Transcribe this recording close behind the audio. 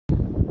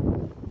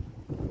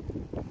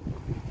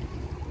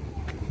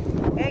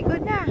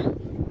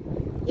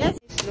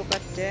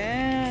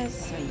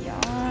this.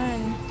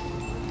 Ayan.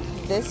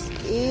 This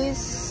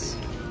is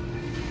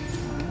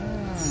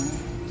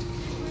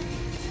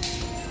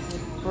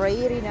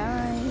pretty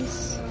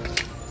nice.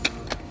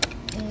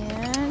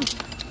 And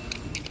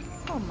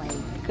oh my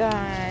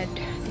god,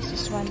 this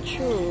is one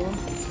too.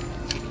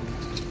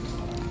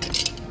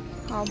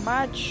 How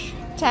much?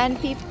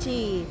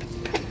 $10.50.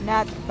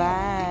 Not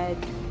bad.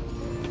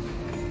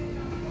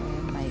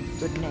 Oh my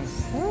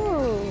goodness.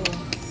 Oh,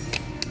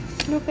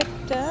 look at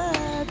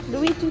that.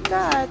 Louie to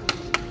that.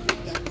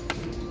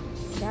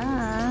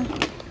 Yeah.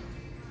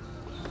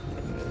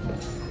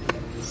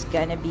 It's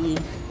gonna be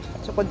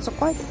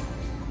sukod-sukod.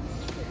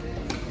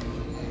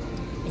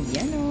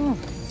 Ayan o.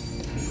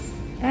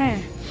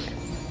 Ayan.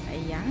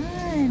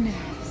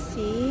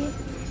 See?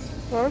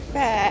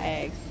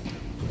 Perfect.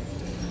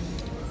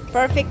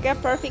 Perfect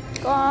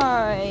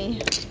koi.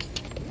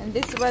 And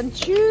this one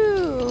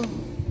too.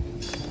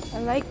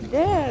 I like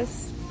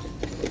this.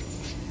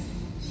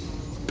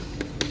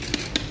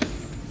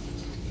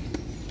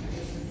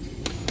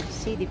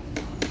 See the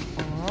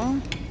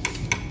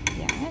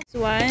yeah. This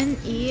one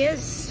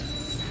is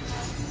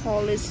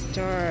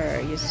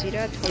Hollister. You see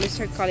that?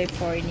 Hollister,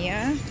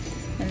 California.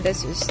 And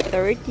this is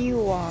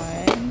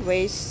 31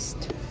 waist.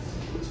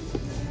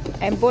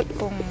 I'm bought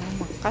kung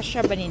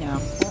makasya ba nina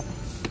ako.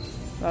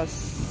 We'll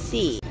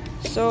see.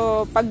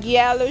 So, pag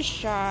yellow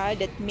siya,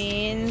 that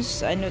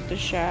means, ano to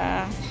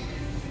siya?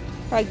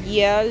 Pag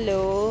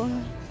yellow,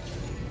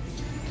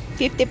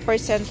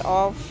 50%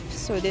 off.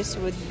 So, this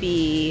would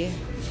be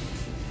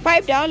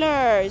 $5.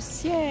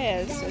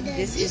 Yes. So,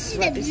 this is,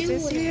 what is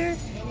this here?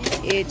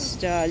 It's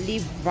the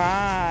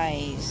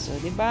Levi's. So,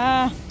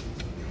 diba?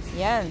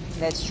 Yan.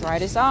 Let's try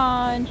this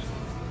on.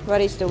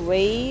 What is the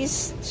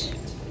waist?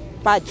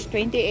 Patch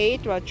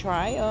 28. We'll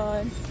try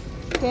on.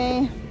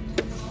 Okay.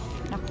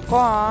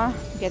 Nako.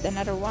 Get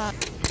another one.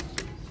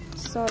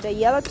 So, the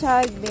yellow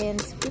tag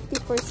means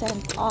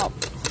 50% off.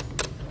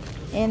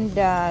 And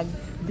the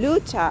blue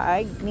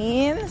tag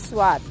means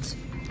what?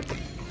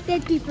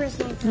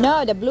 50%.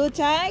 No, the blue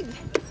tag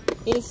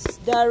is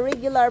the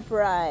regular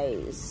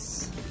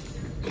price.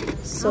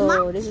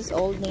 So, this is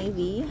Old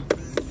Navy.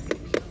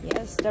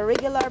 Yes, the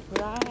regular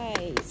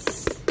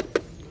price.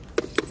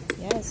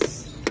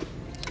 Yes.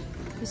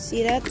 You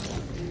see that?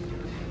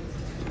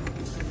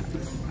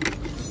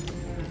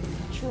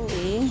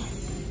 Actually,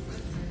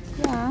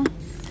 yeah.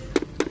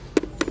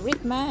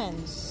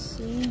 Ritmans.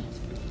 See?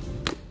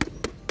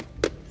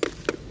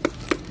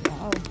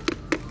 Wow.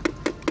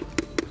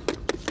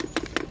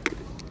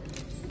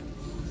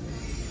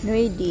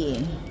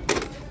 Ready.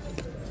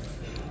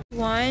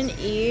 One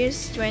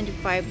is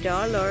 $25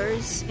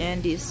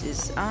 and this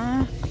is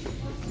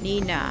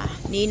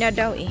Nina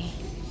daw eh.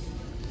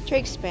 Too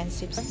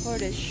expensive. For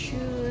the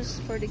shoes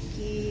for the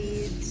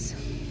kids.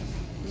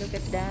 Look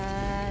at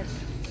that.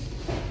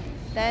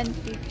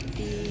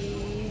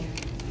 $10.50.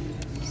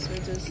 So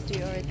those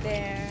two are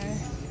there.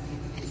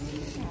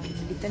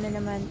 Dito na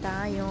naman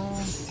tayo.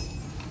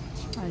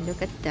 Oh,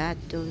 look at that.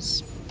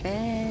 Those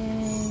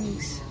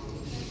bags.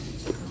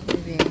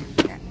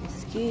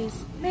 Excuse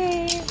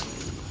me.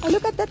 Oh,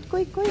 look at that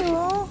koi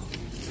oh.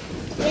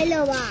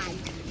 Yellow bag.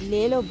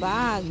 Lilo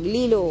bag.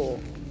 Lilo.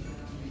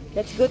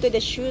 Let's go to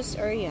the shoes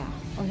area.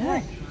 Oh,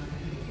 look.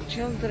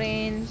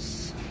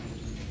 Children's.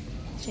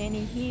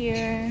 Jenny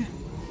here.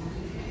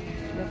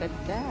 Look at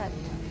that.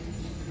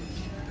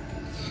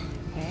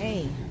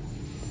 Okay.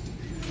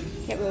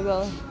 Here we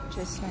will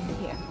just find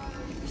here.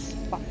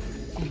 Spot.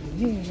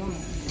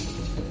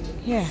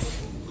 Here.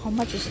 How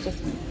much is this?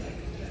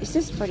 Is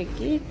this for the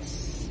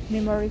kids?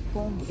 Memory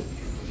foam.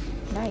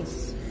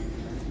 Nice.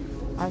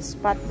 I'll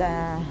spot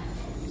the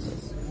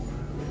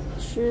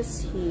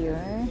shoes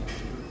here.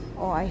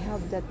 Oh, I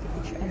have that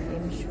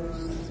H&M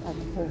shoes at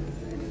home.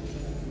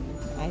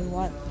 I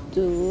want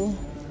to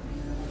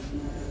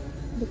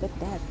look at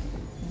that.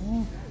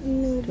 Oh,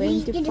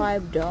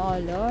 $25.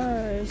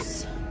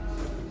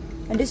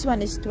 And this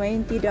one is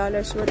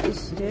 $20. What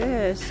is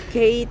this?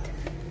 Kate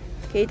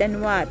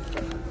and what?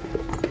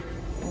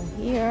 Oh,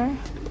 here.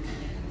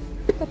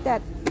 Look at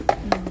that.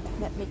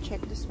 Let me check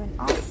this one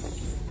out.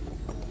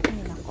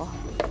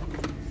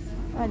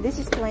 Oh, this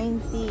is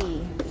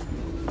 20.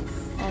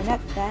 Oh,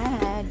 not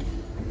bad.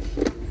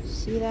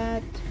 See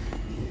that?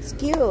 It's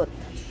cute.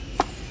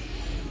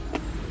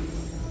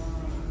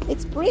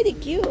 It's pretty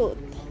cute.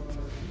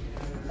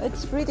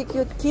 It's pretty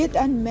cute. Kid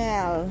and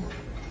Mel.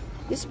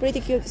 It's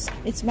pretty cute.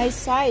 It's my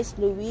size,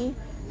 Louie.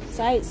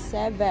 Size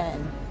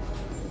 7.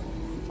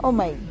 Oh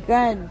my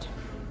god.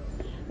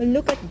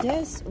 Look at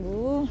this.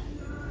 Oh.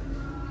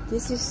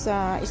 This is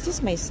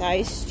this my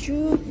size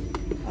too?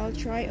 I'll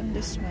try on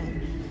this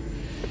one.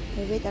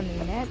 Wait a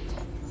minute.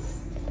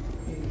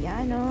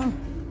 Ayan o.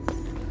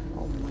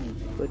 Oh my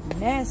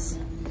goodness.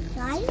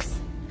 Size?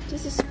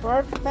 This is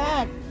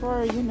perfect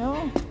for, you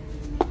know,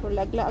 for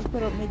laglaag,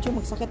 pero medyo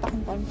magsakit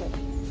akong konti.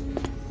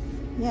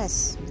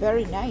 Yes,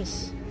 very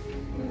nice.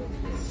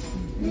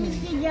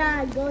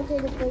 Should go to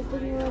the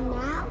fitting room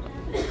now?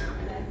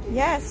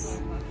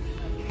 Yes.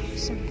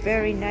 It's a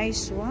very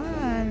nice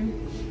one.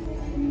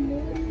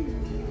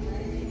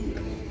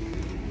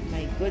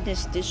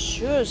 goodness, these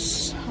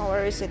shoes.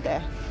 Where is it?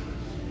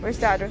 Where's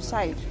the other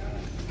side?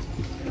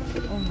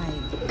 Oh my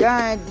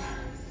God.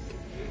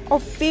 Oh,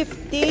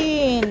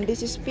 15. This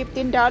is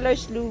 $15,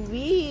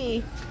 Louie.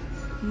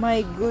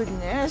 My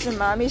goodness.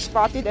 Mommy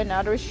spotted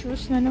another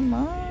shoes na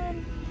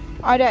naman.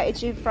 Oh,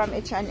 it's from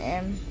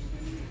H&M.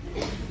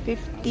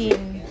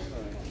 15.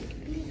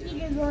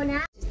 One.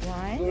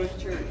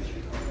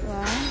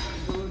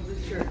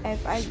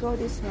 If I go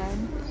this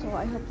one, so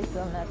I hope it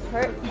will not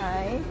hurt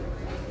my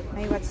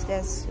what's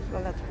this? It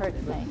will not hurt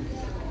my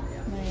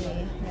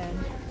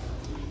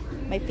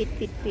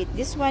fit.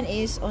 This one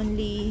is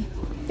only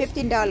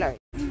 $15.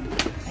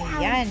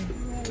 Ayan.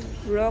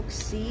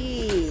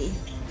 Roxy.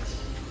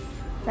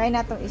 Try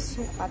na itong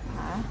isukat,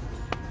 ha?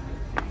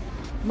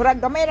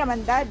 Murag gamay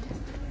naman, Dad.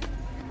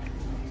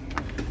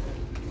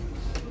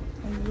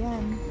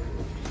 Ayan.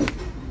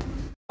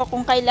 So,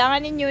 kung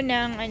kailangan ninyo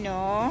ng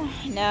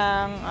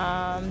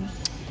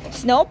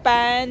snow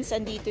pants,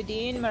 andito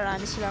din.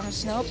 Marami silang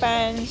snow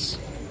pants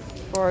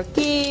for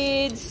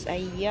kids.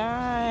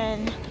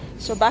 Ayan.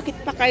 So, bakit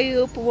pa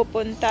kayo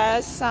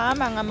pupunta sa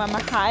mga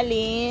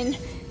mamahalin?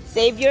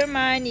 Save your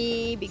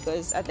money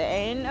because at the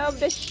end of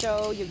the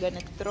show, you're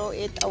gonna throw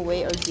it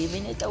away or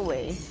giving it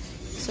away.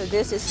 So,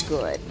 this is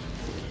good.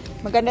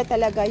 Maganda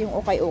talaga yung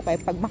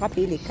ukay-ukay pag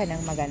makapili ka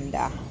ng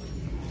maganda.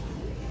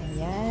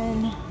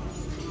 Ayan.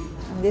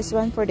 And this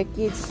one for the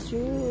kids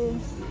too.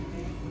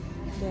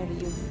 There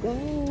you go.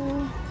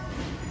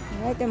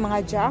 Alright, yung mga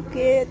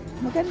jacket.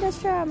 Maganda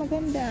siya,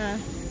 maganda.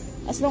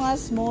 As long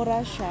as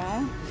mura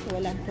siya, so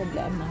walang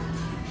problema.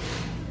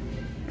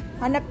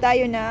 Hanap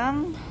tayo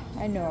ng,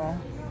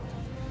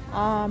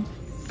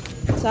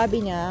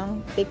 sabi niya,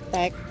 pick,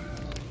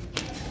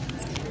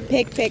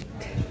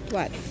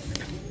 what?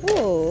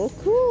 Oh,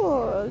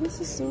 cool. This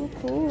is so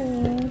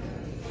cool.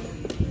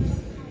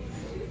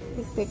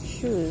 Pick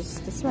shoes.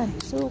 This one,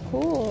 so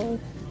cool.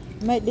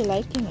 You might be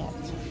liking it.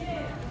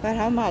 But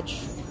how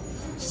much?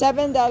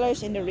 $7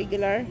 in the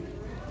regular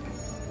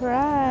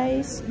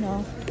price.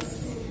 No.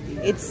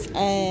 It's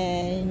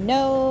a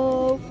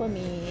no for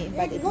me.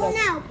 But it Go looks...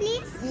 now,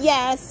 please.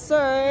 Yes,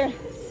 sir.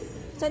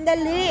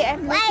 Sandali.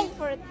 I'm looking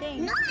for a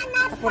thing. No,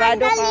 not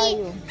Apurado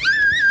finally.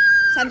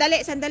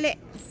 kayo. Sandali.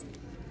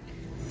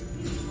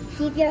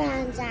 Keep your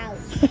hands out.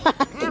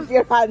 Keep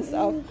your hands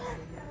off.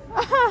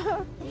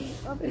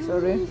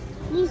 Sorry.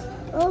 Please.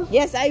 Oh.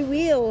 Yes, I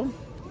will.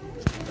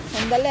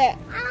 Sandali.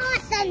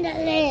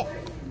 Sandali.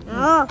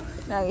 Oh,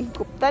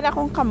 nagkuptan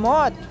akong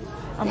kamot.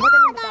 Ang No, buta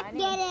ng don't kanin.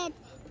 get it.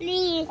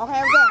 Please.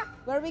 Okay.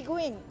 Where are we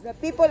going? The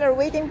people are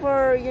waiting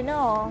for, their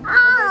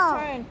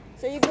turn.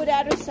 So you go the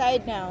other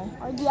side now.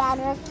 Or the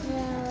other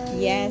side.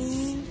 Yes.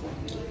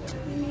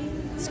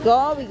 Let's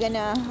go. We're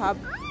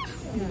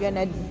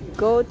gonna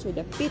go to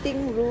the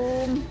fitting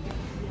room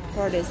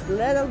for this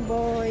little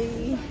boy.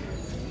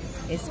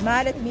 He's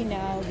mad at me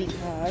now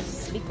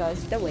because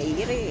the way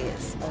it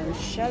is. Oh,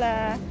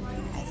 shala.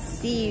 I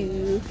see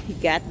you. You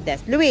got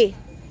this. Louie.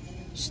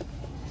 Shh.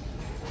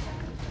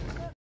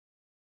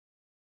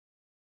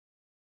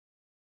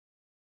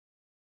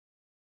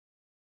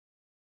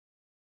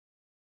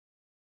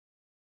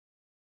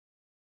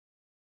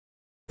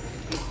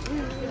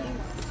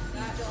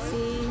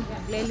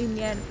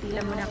 Maglilinear, pila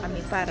muna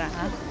kami para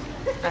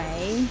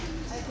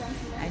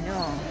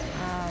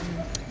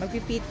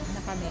magpipit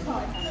na kami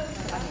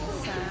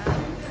sa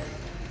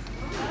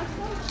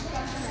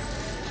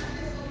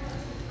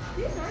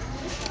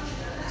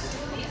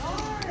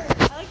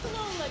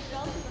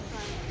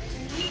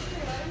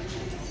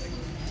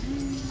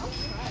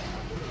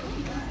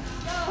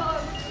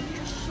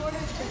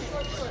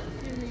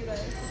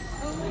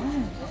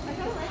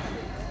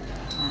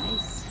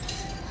nice.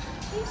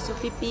 So,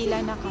 pipila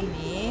na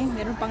kami.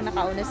 Meron pang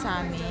nakauna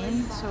sa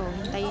amin. So,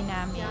 hintayin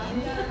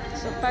namin.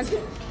 So, pag,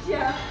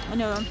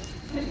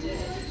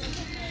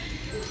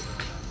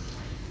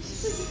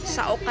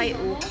 sa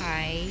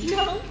ukay-ukay,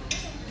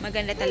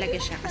 maganda talaga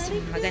siya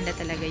kasi maganda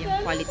talaga yung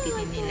quality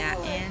nila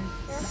and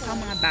mukhang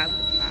mga bago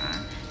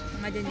pa.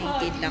 Mga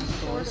donated lang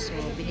to. So,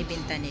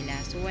 binibenta nila.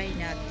 So, why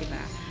not,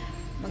 diba?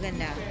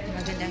 Maganda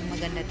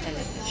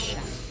talaga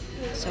siya.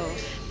 So,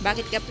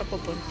 bakit ka pa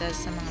pupunta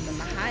sa mga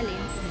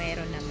mamahalin kung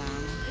mayroon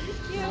namang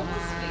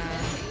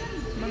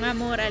mga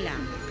mura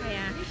lang.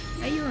 Kaya,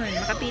 ayun,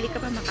 makapili ka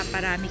pa,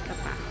 makaparami ka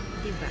pa.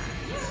 Diba?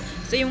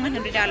 So, yung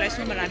 $100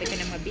 mo, marami ka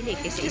nang mabili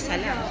kasi isa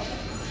lang.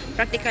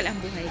 Practical ang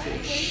buhay,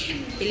 dish.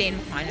 Piliin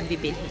mo kung anong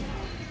bibilhin.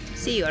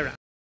 See you around.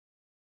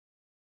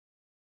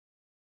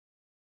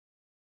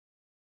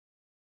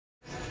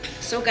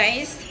 So,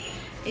 guys,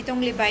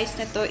 itong Levi's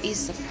na to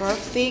is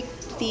perfect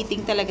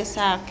fitting talaga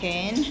sa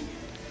akin.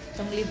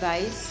 Itong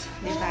Levi's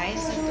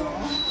ito.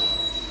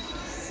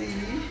 See?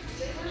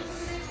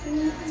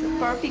 So,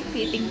 perfect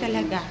fitting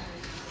talaga.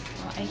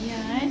 O,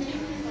 ayan.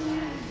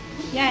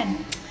 Yan.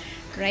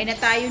 Try na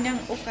tayo ng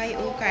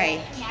ukay-ukay.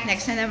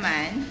 Next na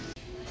naman.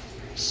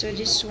 So,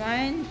 this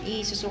one,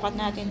 isusukat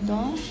natin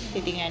to.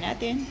 Titingnan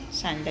natin.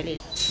 Sandali.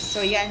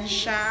 So, yan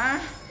siya.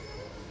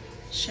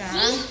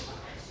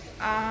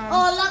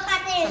 Oh, look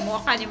at this. Sa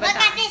mukha ni Look Bata.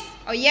 at this.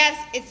 Oh yes,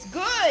 it's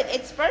good.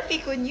 It's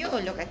perfect on you.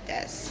 Look at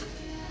this.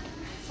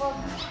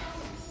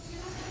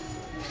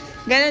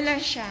 Ganun lang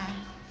siya.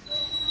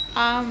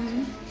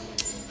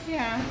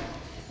 Yeah.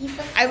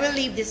 I will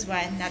leave this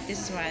one, not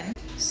this one.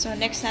 So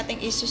next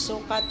natin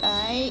isusukat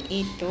ay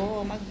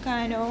ito.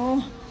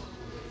 Magkano?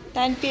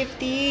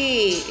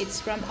 10.50.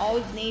 It's from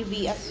Old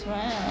Navy as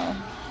well.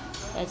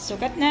 Let's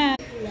sukat na.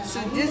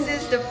 So this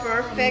is the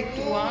perfect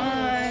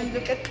one.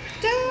 Look at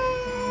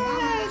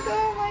that.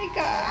 Oh my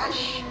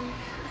gosh.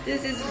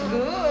 This is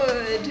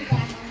good.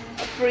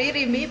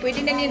 Pretty me.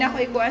 Pwede na din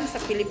ako ikuan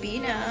sa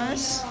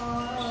Pilipinas.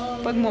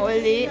 Pag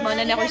mauli,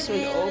 mauna na ako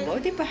sulog.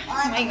 O, diba?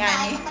 May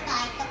ngani.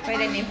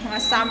 Pwede na mga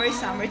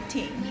summer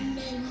thing.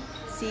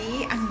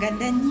 See? Ang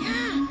ganda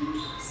niya.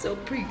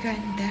 Super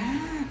ganda.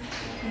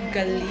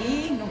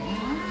 Galing.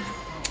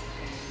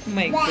 Oh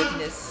my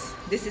goodness.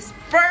 This is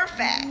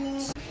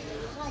perfect.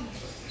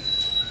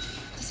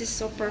 This is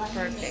super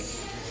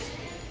perfect.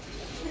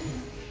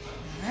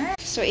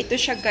 So, ito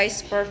siya guys,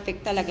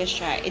 perfect talaga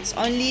siya. It's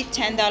only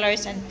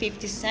 $10.50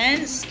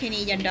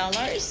 Canadian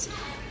dollars.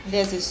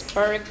 This is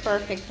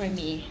perfect for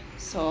me.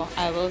 So,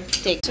 I will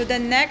take. So, the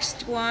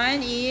next one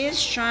is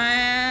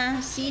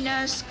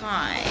Sina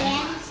Sky.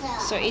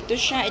 So, ito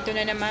siya. Ito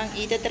na namang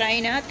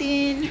itatry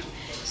natin.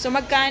 So,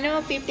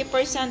 magkano?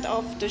 50%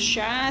 off to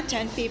siya.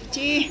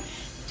 $10.50.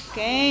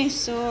 Okay,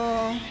 so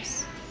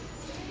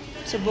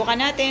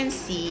subukan natin.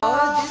 See.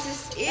 Oh, this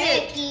is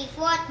it.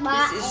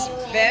 This is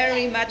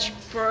very much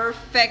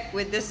perfect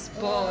with this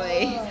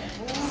boy.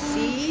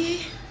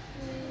 See?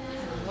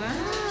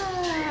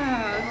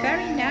 Wow.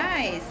 Very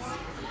nice.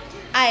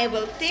 I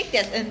will take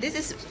this. And this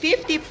is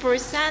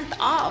 50%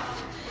 off.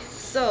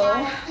 So,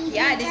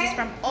 yeah, this is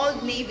from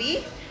Old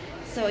Navy.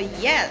 So,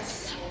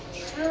 yes.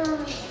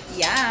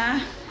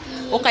 Yeah.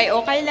 Okay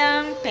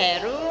lang.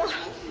 Pero,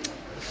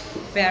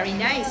 very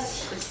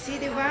nice. See,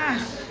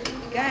 diba?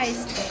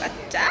 Guys, look at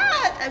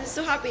that. I'm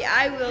so happy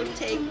I will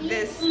take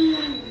this.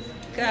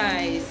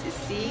 Guys, you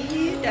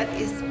see? That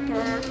is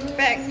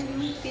perfect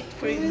fit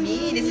for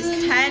me. This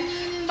is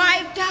 $5,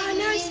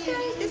 guys.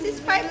 This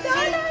is $5.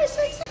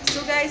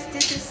 So, guys,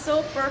 this is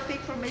so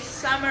perfect for my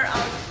summer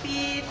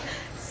outfit.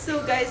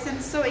 So, guys,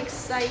 I'm so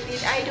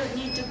excited. I don't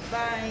need to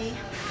buy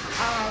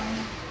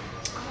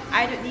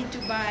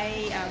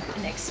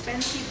an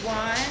expensive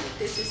one.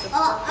 This is a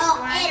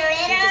perfect one. You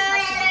just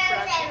have to be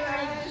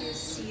practical. You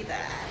see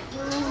that?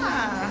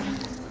 Ah.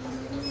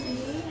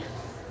 See?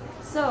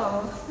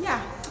 So,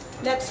 yeah.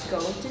 Let's go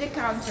to the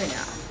counter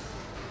now.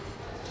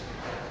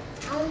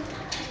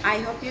 I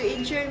hope you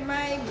enjoyed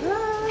my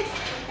vlog.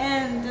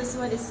 And this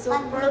one is so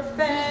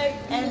perfect.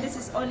 And this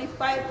is only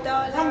 $5,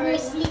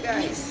 guys.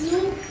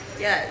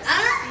 Yes.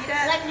 See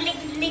that?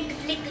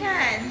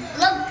 Can.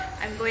 Look.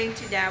 I'm going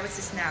to that. What's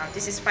this now?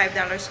 This is $5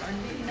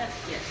 only. Not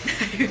yet.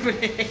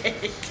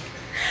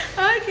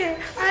 Okay.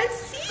 I'll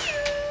see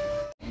you.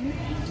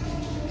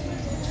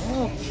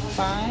 Oh,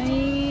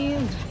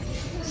 5.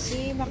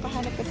 See,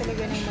 makahanap ka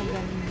talaga ng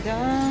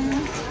magandang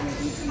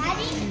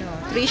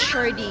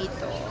treasure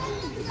dito.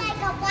 Like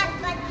a pot,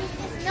 but this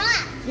is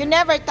not. You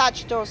never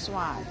touch those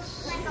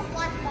ones. Like a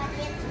pot, but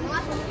it's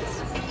not.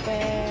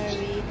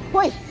 Very...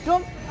 Wait,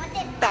 don't What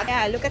is touch.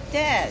 Yeah, look at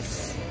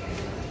this.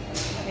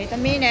 Wait a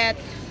minute.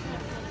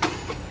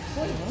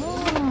 Oh.